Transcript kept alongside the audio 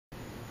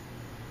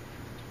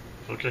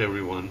Okay,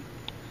 everyone,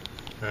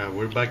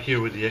 we're back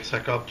here with the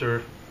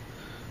Hexacopter,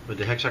 with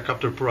the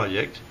Hexacopter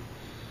project. I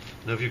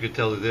don't know if you could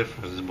tell the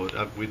difference,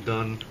 but we've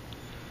done,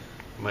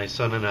 my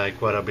son and I,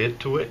 quite a bit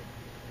to it.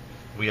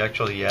 We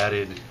actually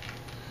added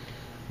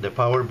the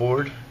power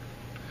board,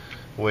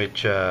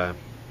 which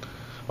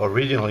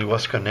originally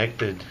was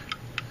connected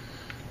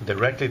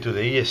directly to the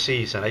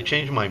ESCs, and I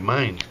changed my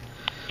mind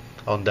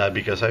on that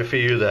because I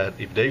figured that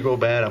if they go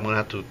bad, I'm gonna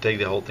have to take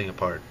the whole thing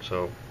apart.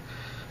 So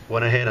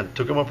went ahead and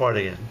took them apart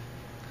again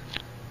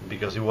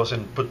because it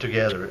wasn't put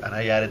together, and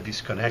I added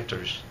these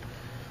connectors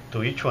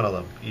to each one of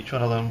them. Each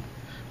one of them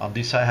on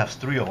this side has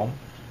 3 of them.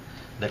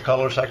 The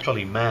colors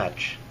actually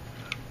match.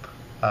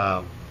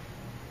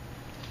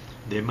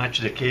 They match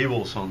the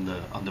cables on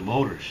the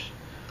motors.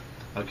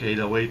 Okay,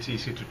 that way it's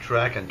easy to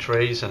track and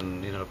trace,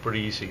 and pretty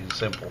easy and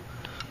simple.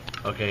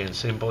 Okay, and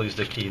simple is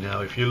the key.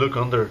 Now, if you look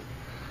under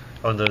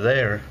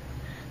there,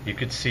 you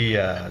could see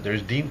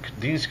there's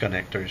these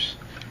connectors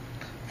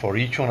for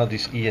each one of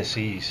these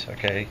ESCs.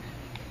 Okay,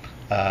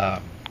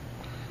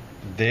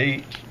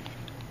 they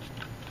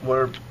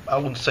were, I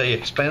wouldn't say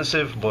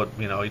expensive, but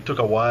it took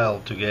a while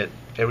to get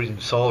everything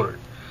soldered.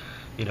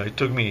 It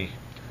took me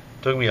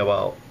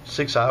about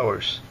 6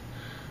 hours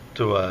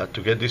to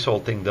get this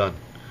whole thing done.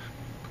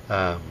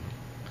 And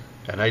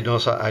I know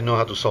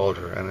how to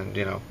solder, and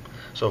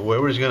so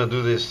whoever is gonna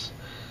do this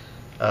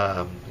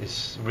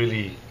is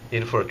really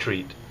in for a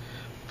treat.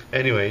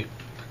 Anyway,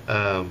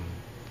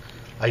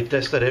 I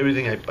tested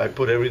everything. I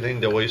put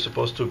everything the way it's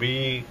supposed to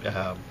be.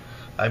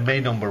 I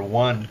made number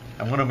 1.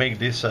 I'm gonna make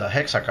this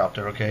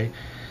hexacopter. Okay,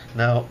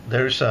 now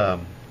there's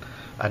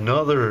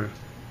another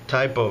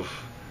type of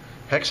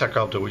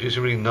hexacopter, which is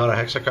really not a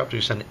hexacopter.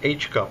 It's an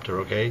H-copter.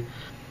 Okay,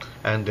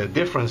 and the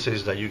difference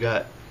is that you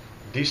got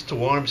these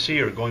 2 arms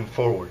here going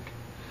forward.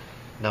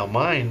 Now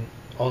mine,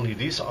 only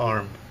this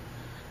arm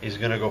is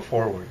gonna go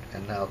forward,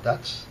 and now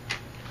that's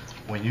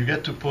when you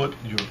get to put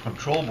your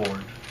control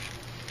board,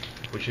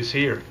 which is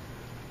here.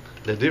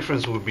 The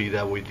difference would be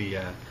that with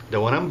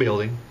the one I'm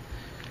building,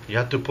 you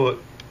have to put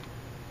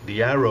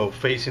the arrow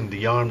facing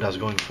the arm that's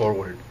going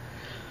forward.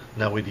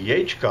 Now with the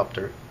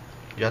H-copter,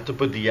 you have to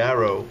put the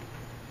arrow,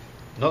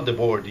 not the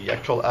board, the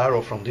actual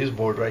arrow from this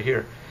board right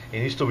here. It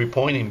needs to be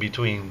pointing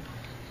between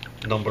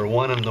number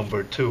 1 and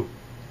number 2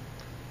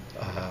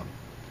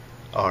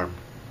 arm.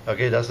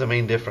 Okay, that's the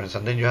main difference.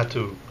 And then you have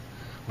to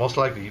most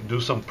likely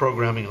do some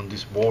programming on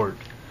this board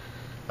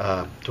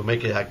to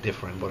make it act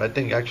different. But I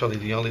think actually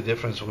the only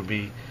difference would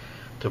be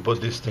to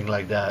put this thing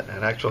like that.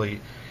 And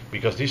actually,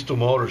 because these 2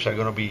 motors are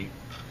going to be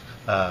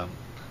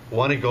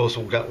one goes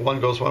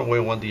one way,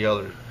 one the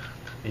other.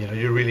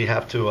 You really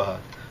have to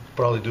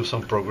probably do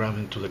some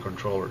programming to the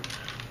controller.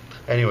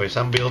 Anyways,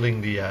 I'm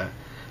building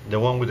the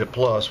one with the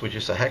plus, which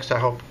is a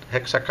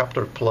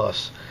Hexacopter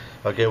Plus.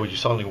 Okay, which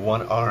is only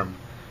 1 arm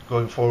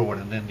going forward,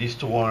 and then these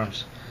 2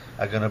 arms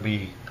are gonna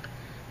be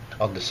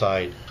on the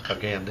side.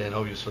 Okay, and then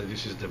obviously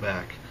this is the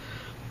back.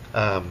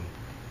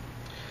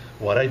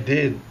 What I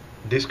did,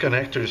 these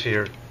connectors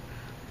here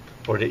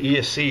for the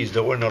ESCs, they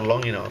were not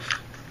long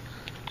enough.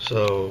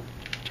 So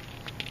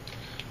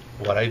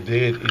what I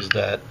did is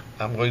that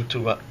I'm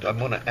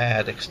gonna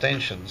add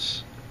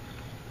extensions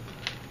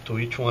to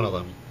each one of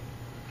them.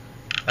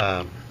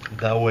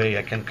 That way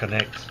I can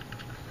connect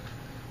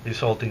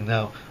this whole thing.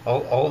 Now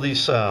all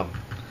these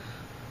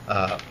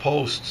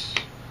posts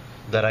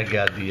that I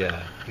got,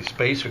 the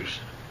spacers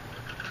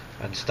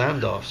and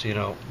standoffs,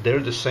 they're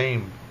the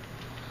same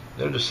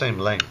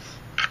length.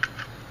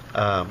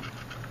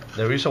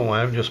 The reason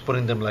why I'm just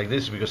putting them like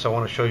this is because I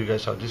want to show you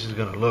guys how this is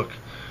gonna look.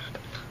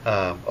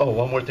 Oh,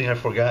 one more thing I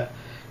forgot.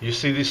 You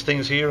see these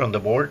things here on the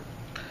board?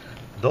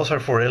 Those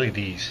are for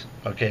LEDs.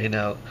 Okay,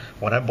 now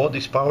when I bought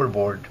this power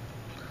board,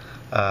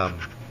 I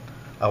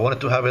wanted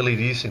to have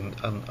LEDs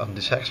on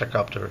this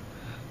hexacopter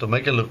to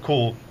make it look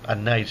cool at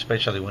night,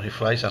 especially when it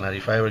flies at night,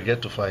 if I ever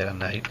get to fly it at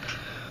night.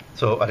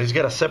 So at least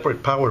get a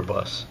separate power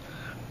bus.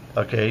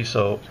 Okay,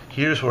 so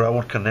here's where I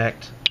would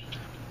connect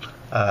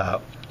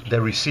the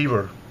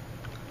receiver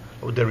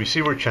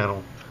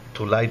channel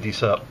to light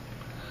this up.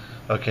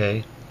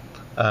 Okay,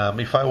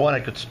 if I want, I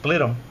could split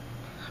them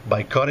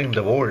by cutting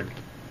the board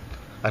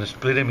and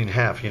split them in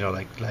half.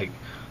 Like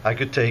I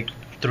could take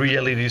 3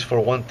 LEDs for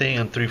one thing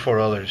and 3 for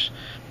others.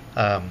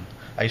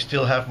 I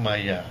still have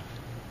my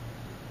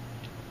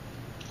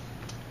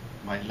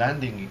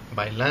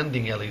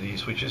landing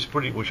LEDs, which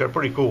are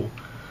pretty cool,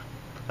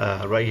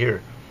 right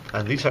here,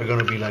 and these are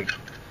gonna be like,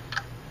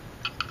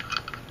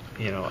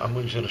 I'm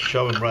just gonna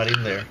shove them right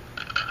in there,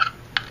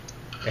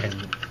 and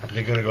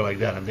they're gonna go like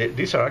that, and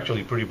these are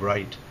actually pretty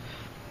bright.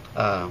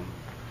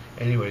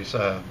 Anyways,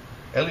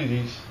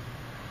 LEDs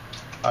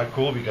are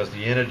cool because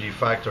the energy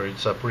factor,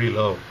 it's pretty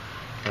low,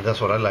 and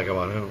that's what I like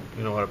about it.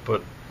 You don't want to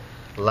put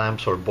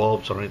lamps or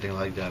bulbs or anything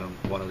like that on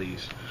one of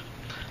these.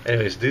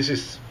 Anyways, this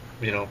is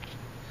kind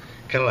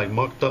of like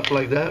mocked up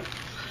like that.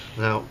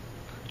 Now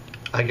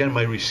I got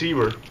my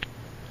receiver.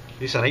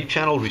 This is an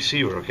 8-channel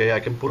receiver. Okay, I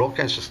can put all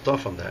kinds of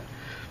stuff on that.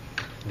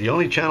 The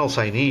only channels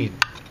I need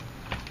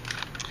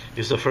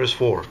is the first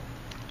 4.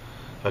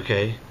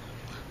 Okay,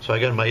 So I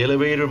got my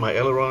elevator, my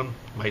aileron,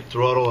 my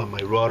throttle, and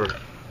my rudder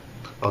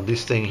on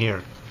this thing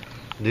here.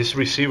 This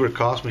receiver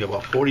cost me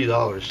about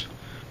 $40,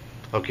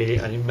 okay,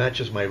 and it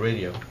matches my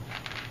radio,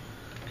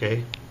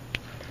 okay.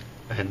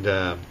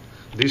 And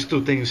these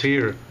two things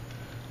here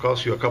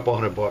cost you a couple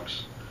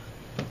 $100.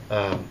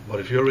 But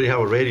if you already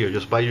have a radio,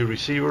 just buy your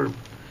receiver,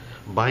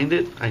 bind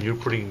it, and you're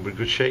pretty in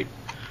good shape,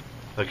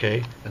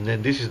 okay. And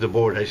then this is the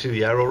board. I see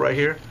the arrow right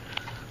here.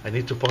 I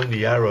need to point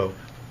the arrow,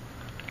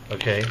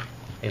 okay,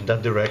 in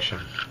that direction,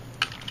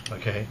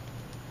 okay.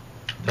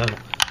 Now,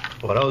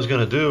 what I was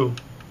gonna do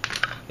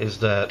is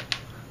that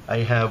I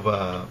have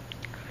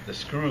the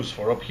screws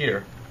for up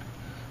here,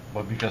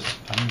 but because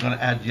I'm gonna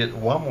add yet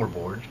one more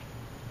board,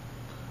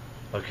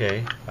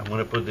 okay, I'm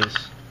gonna put these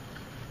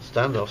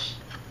standoffs,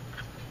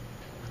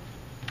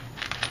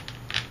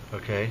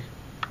 okay.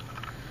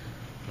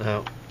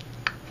 Now,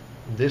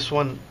 this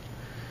one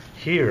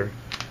here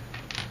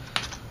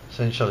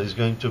essentially is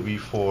going to be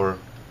for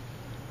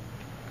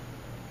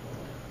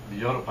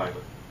the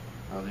autopilot.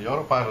 Now the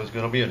autopilot is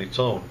going to be on its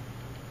own,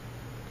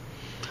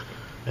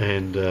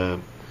 and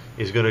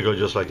it's going to go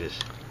just like this,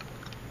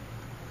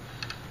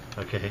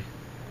 okay.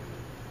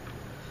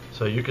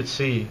 So you could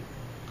see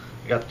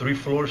I got 3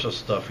 floors of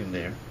stuff in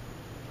there.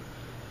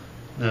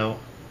 Now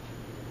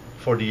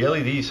for the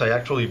LEDs I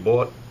actually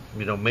bought,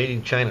 you know, made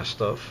in China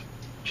stuff,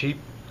 cheap.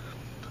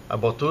 I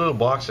bought 2 little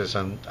boxes,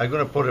 and I'm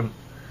going to put them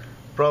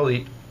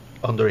probably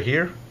under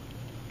here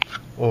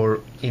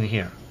or in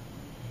here,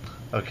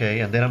 okay.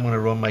 And then I'm going to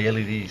run my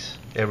LEDs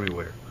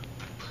everywhere,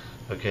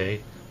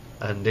 okay.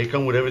 And they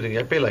come with everything.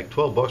 I paid like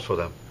 $12 for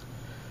them.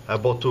 I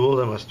bought 2 of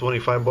them as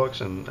 $25,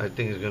 and I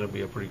think it's going to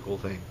be a pretty cool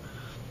thing.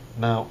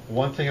 Now,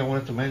 one thing I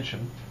wanted to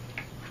mention,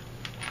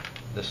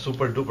 the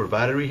super duper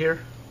battery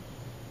here,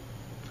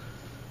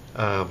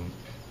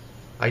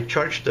 I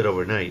charged it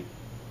overnight,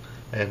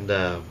 and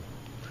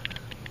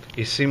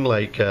it seemed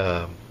like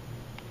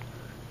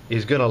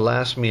it's gonna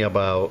last me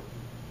about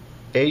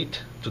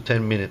 8 to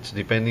 10 minutes,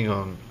 depending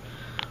on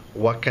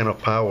what kind of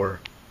power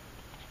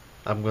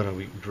I'm gonna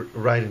be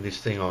riding this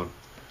thing on.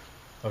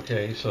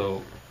 Okay,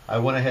 so I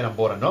went ahead and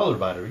bought another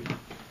battery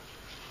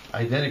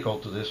identical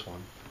to this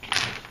one,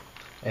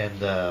 and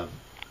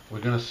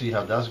we're gonna see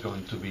how that's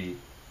going to be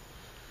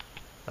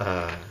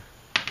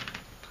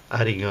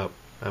adding up.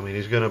 I mean,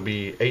 it's gonna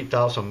be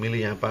 8,000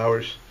 milliamp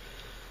hours.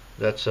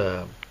 That's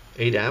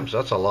 8 amps.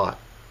 That's a lot.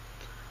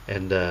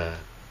 And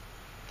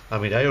I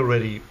mean, I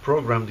already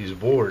programmed this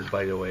board,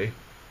 by the way,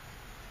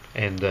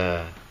 and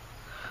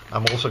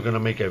I'm also gonna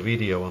make a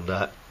video on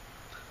that.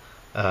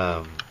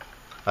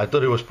 I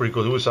thought it was pretty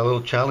cool. It was a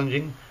little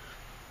challenging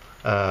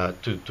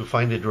to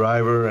find the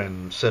driver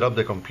and set up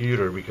the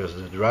computer, because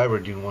the driver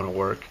didn't want to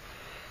work,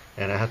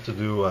 and I had to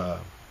do a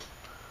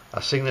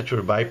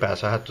signature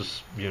bypass. I had to,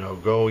 you know,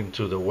 go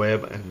into the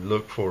web and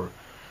look for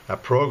a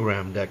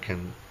program that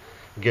can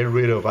get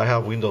rid of. I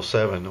have Windows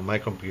 7 on my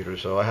computer,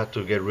 so I had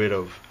to get rid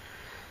of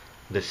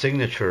the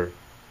signature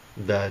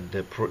that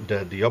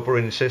the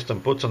operating system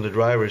puts on the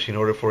drivers in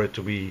order for it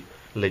to be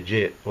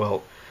legit.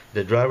 Well,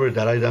 the driver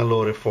that I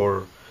downloaded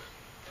for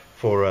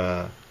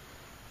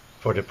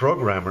the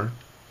programmer,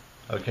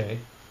 okay,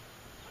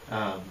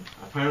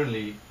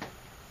 apparently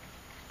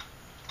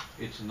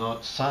it's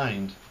not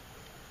signed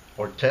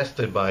or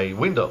tested by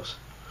Windows.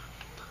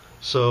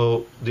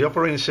 So the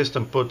operating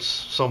system puts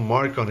some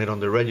mark on it on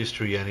the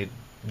registry, and it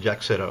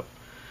jacks it up.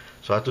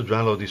 So I had to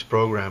download this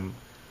program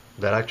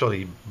that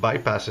actually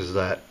bypasses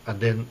that, and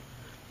then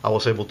I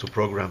was able to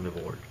program the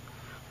board.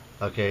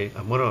 Okay,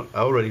 I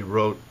already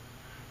wrote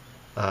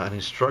an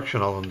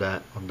instructional on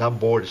that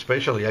board.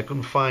 Especially, I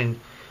couldn't find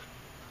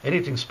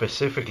anything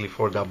specifically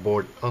for that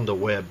board on the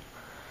web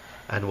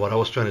and what I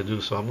was trying to do.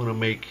 So I'm going to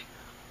make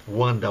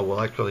one that will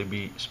actually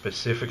be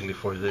specifically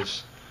for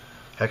this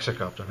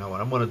hexacopter. Now, what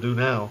I'm going to do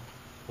now,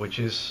 which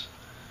is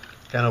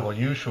kind of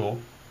unusual,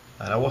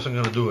 and I wasn't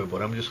going to do it,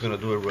 but I'm just going to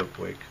do it real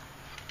quick.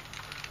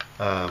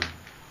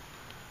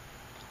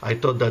 I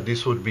thought that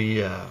this would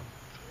be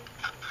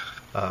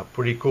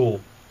pretty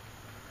cool.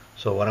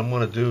 So what I'm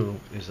going to do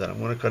is that I'm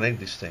going to connect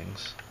these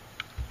things.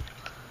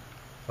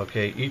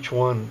 Okay, each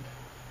one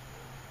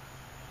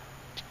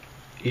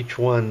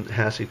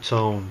has its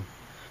own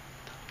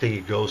thing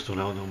it goes to.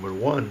 Now, number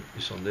 1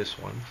 is on this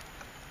one.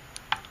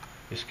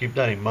 Just keep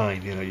that in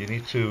mind. You know, you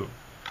need to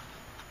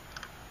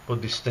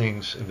put these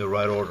things in the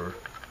right order.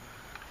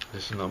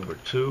 This is number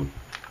 2.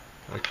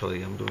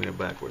 Actually, I'm doing it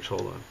backwards.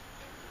 Hold on.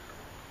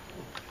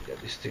 Get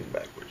this thing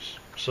backwards.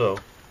 So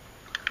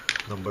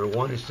number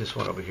 1 is this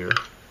one over here.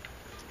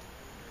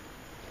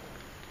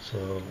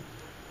 So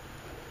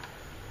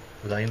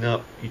line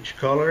up each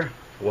color,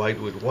 white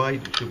with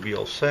white. It should be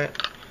all set.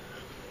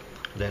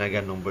 Then I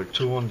got number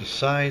 2 on this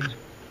side,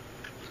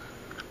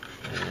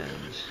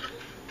 and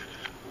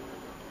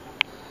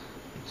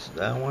it's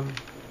that one.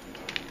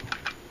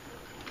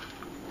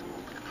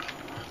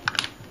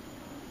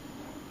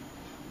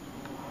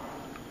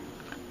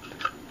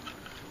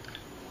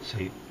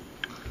 See,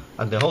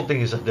 and the whole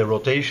thing is that the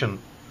rotation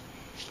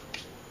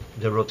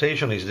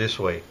is this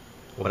way.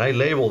 When I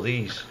label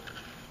these,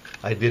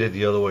 I did it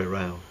the other way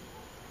around.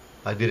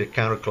 I did it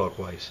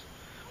counterclockwise,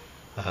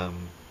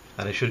 and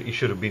it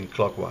should have been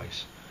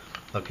clockwise.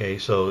 Okay,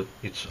 so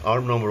it's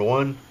arm number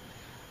 1,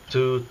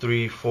 2,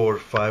 3, 4,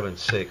 5, and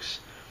 6.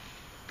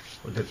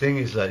 But the thing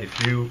is that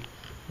if you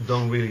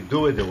don't really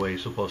do it the way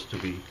it's supposed to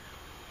be,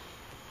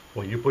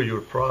 when you put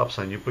your props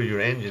and you put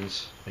your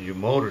engines and your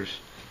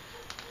motors,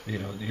 you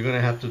know, you're gonna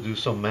have to do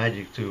some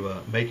magic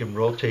to make them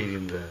rotate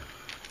in the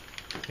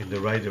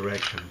right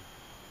direction.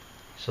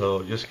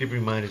 So just keep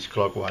in mind it's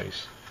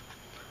clockwise.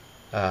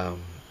 Now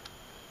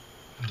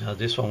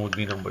this one would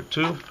be number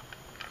 2.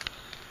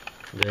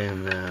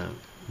 Then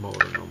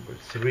motor number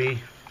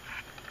 3.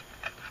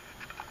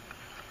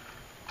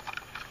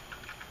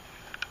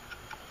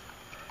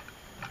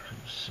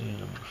 Let's see,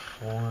 number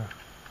 4.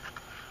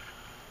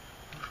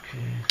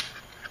 Okay.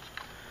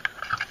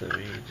 3.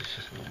 This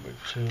is number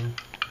 2.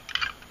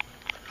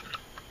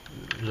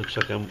 Looks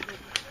like I'm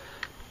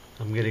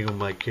getting all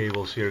my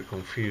cables here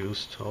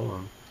confused. Hold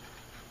on.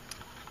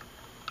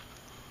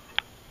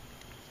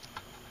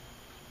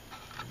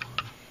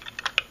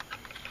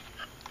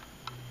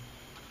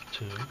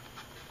 2.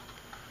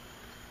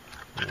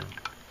 Yeah.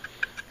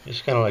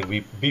 Just kind of like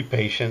be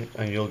patient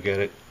and you'll get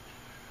it.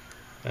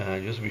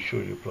 Just be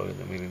sure you plug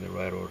them in the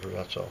right order.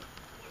 That's all.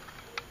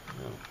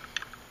 Now,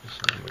 this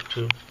is number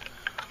 2.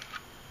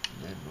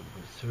 Then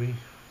number 3.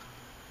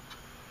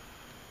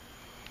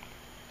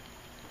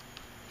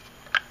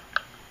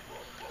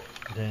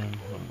 Then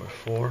number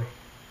 4.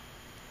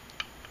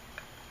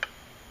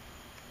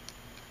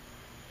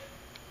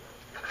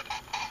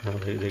 Now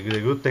the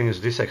good thing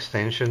is these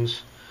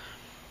extensions,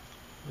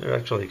 they're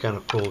actually kind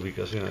of cool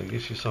because, you know, it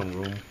gives you some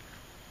room.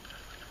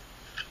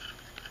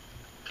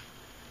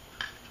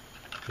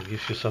 It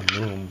gives you some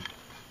room.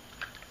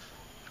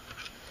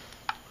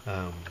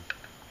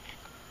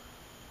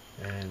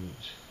 And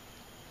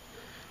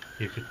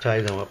you could tie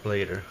them up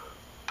later.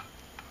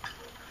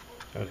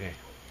 Okay.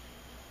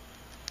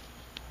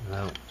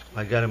 Now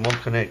I got them all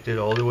connected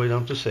all the way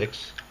down to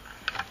 6.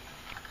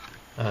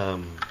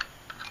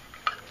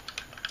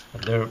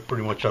 They're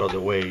pretty much out of the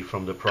way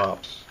from the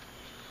props.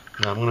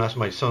 Now I'm going to ask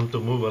my son to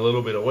move a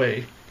little bit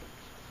away.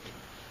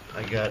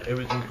 I got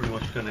everything pretty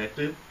much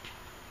connected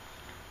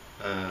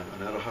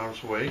and out of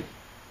harm's way.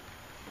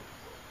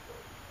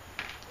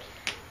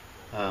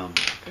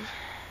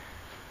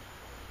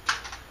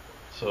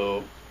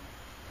 So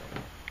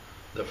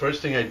the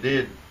first thing I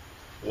did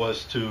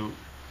was to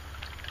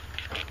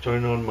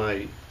turn on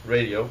my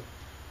radio,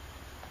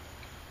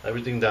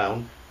 everything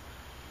down,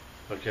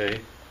 okay,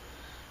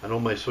 and all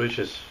my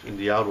switches in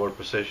the outward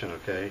position,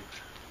 okay.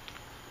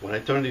 When I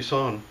turn this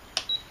on,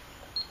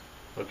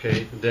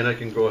 okay, then I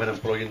can go ahead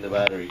and plug in the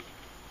battery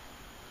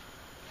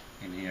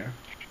in here,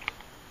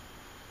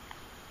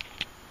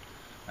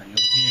 and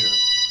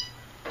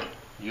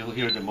you'll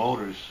hear the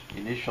motors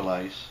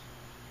initialize,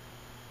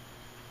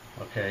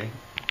 okay,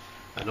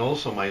 and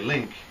also my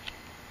link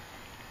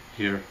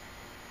here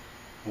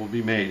will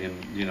be made in,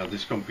 you know,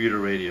 this computer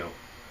radio.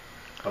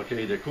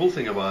 Okay, the cool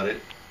thing about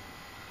it,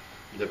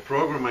 the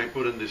program I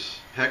put in this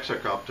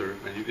Hexacopter,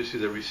 and you can see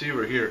the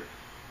receiver here,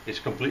 is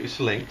completely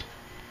linked.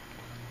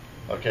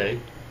 Okay,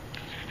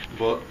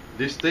 but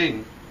this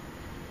thing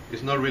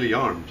is not really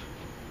armed.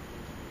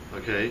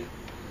 Okay,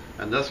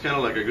 and that's kind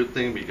of like a good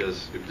thing,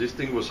 because if this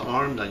thing was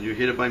armed and you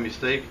hit it by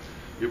mistake,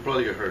 you'll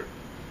probably get hurt.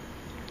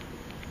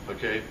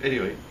 Okay,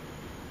 anyway,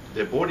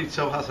 the board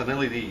itself has an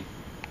LED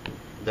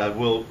that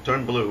will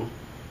turn blue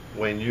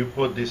when you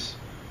put this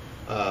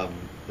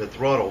the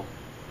throttle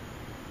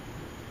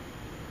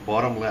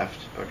bottom left.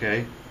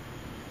 Okay,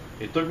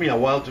 it took me a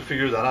while to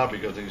figure that out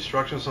because the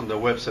instructions on the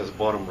web says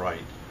bottom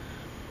right.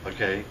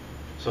 Okay,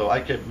 so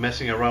I kept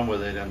messing around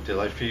with it until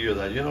I figured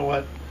that, you know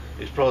what,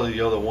 it's probably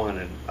the other one,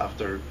 and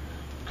after a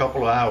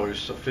couple of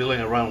hours of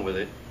fiddling around with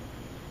it,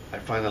 I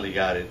finally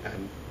got it,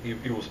 and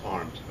it was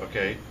armed.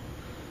 Okay,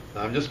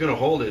 now I'm just gonna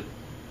hold it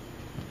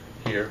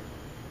here.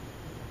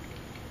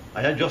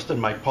 I adjusted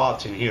my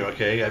pots in here,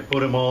 okay? I put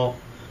them all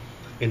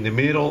in the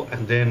middle,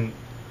 and then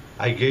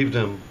I gave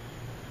them,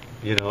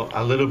 you know,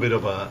 a little bit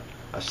of a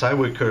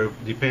sideway curve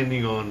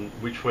depending on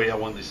which way I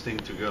want this thing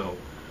to go.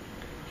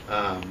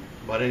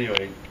 But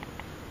anyway,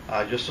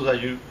 just so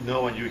that you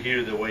know and you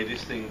hear the way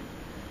this thing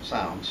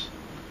sounds,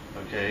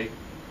 okay?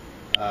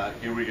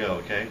 Here we go,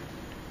 okay?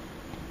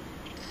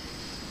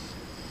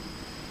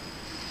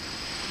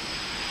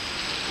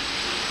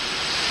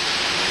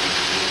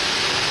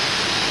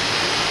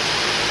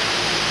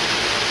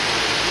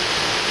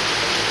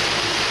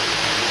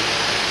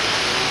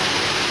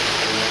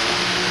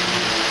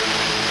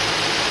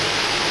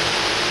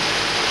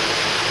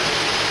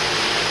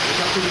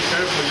 To be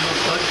careful, you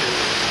don't touch it,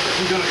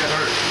 you're gonna get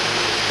hurt.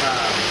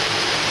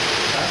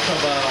 That's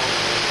about,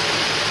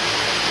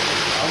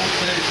 I would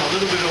say it's a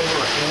little bit over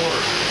a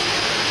quarter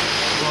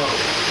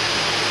throttle,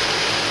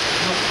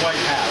 not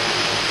quite half.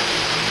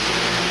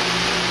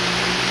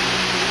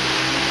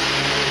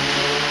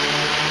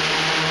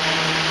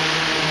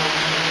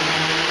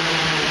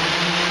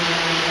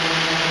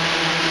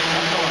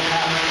 That's about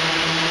half.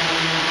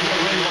 You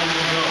are ready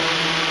to go.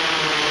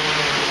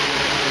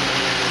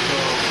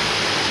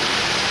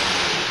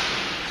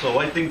 So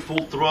I think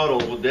full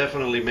throttle would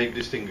definitely make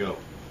this thing go.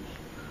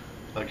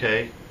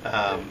 Okay,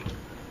 that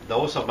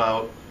was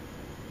about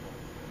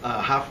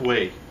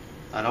halfway,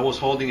 and I was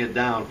holding it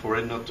down for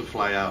it not to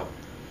fly out.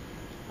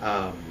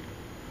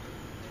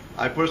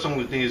 I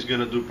personally think it's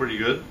gonna do pretty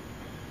good,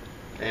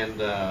 and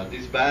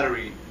this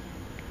battery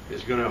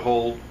is gonna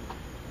hold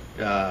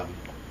the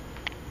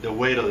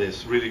weight of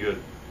this really good.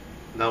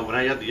 Now when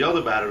I add the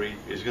other battery,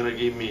 it's gonna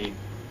give me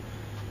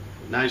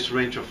nice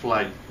range of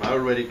flight. I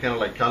already kind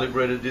of like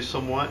calibrated this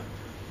somewhat,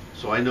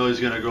 so I know it's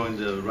gonna go in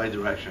the right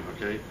direction.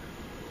 Okay.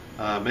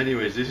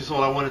 Anyways, this is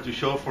all I wanted to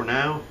show for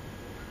now,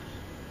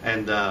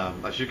 and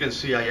as you can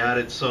see, I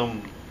added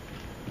some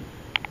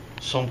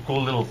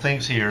cool little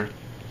things here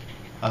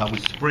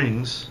with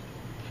springs.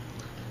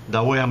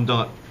 That way I'm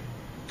not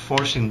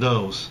forcing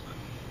those,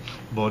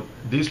 but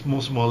this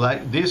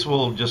this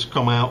will just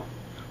come out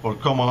or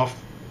come off.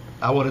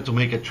 I wanted to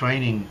make a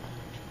training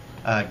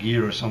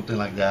gear or something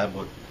like that,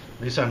 but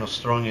these are not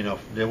strong enough.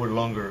 They were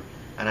longer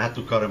and I had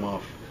to cut them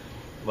off.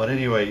 But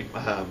anyway,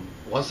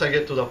 once I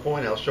get to the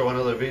point, I'll show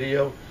another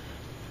video.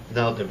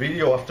 Now the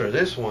video after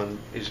this one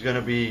is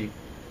gonna be,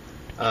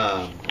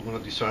 I'm gonna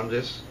disarm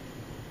this.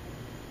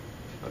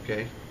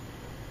 Okay,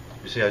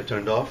 you see I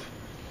turned off.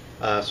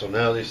 So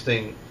now this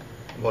thing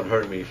won't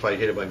hurt me if I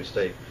hit it by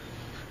mistake.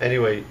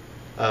 Anyway,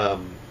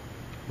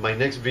 my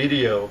next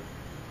video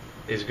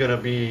is gonna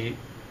be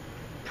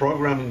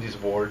programming this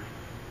board.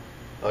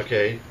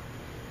 Okay,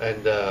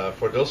 and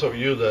for those of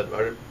you that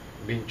are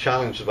being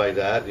challenged by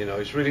that, you know,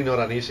 it's really not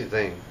an easy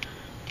thing.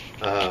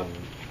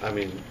 I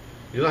mean,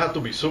 you don't have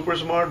to be super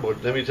smart,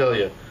 but let me tell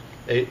you,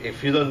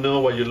 if you don't know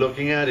what you're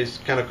looking at, it's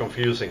kind of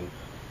confusing.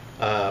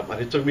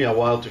 And it took me a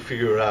while to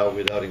figure it out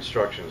without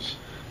instructions.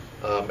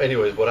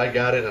 Anyways, but I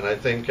got it, and I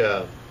think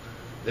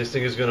this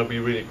thing is going to be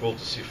really cool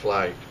to see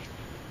fly.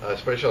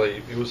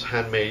 Especially it was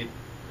handmade,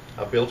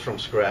 built from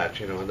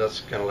scratch, you know, and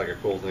that's kind of like a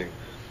cool thing.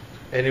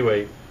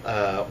 Anyway,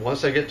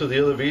 once I get to the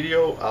other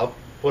video, I'll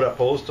put a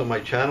post on my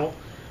channel,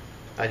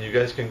 and you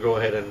guys can go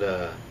ahead and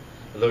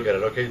look at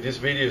it. Okay, this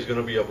video is going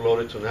to be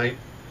uploaded tonight.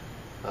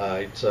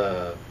 It's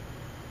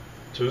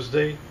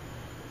Tuesday,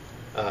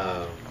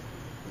 the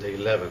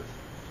 11th.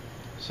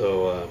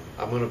 So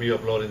I'm going to be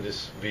uploading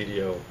this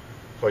video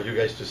for you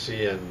guys to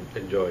see and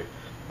enjoy.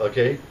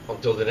 Okay,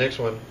 until the next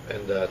one,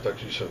 and talk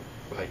to you soon.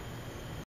 Bye.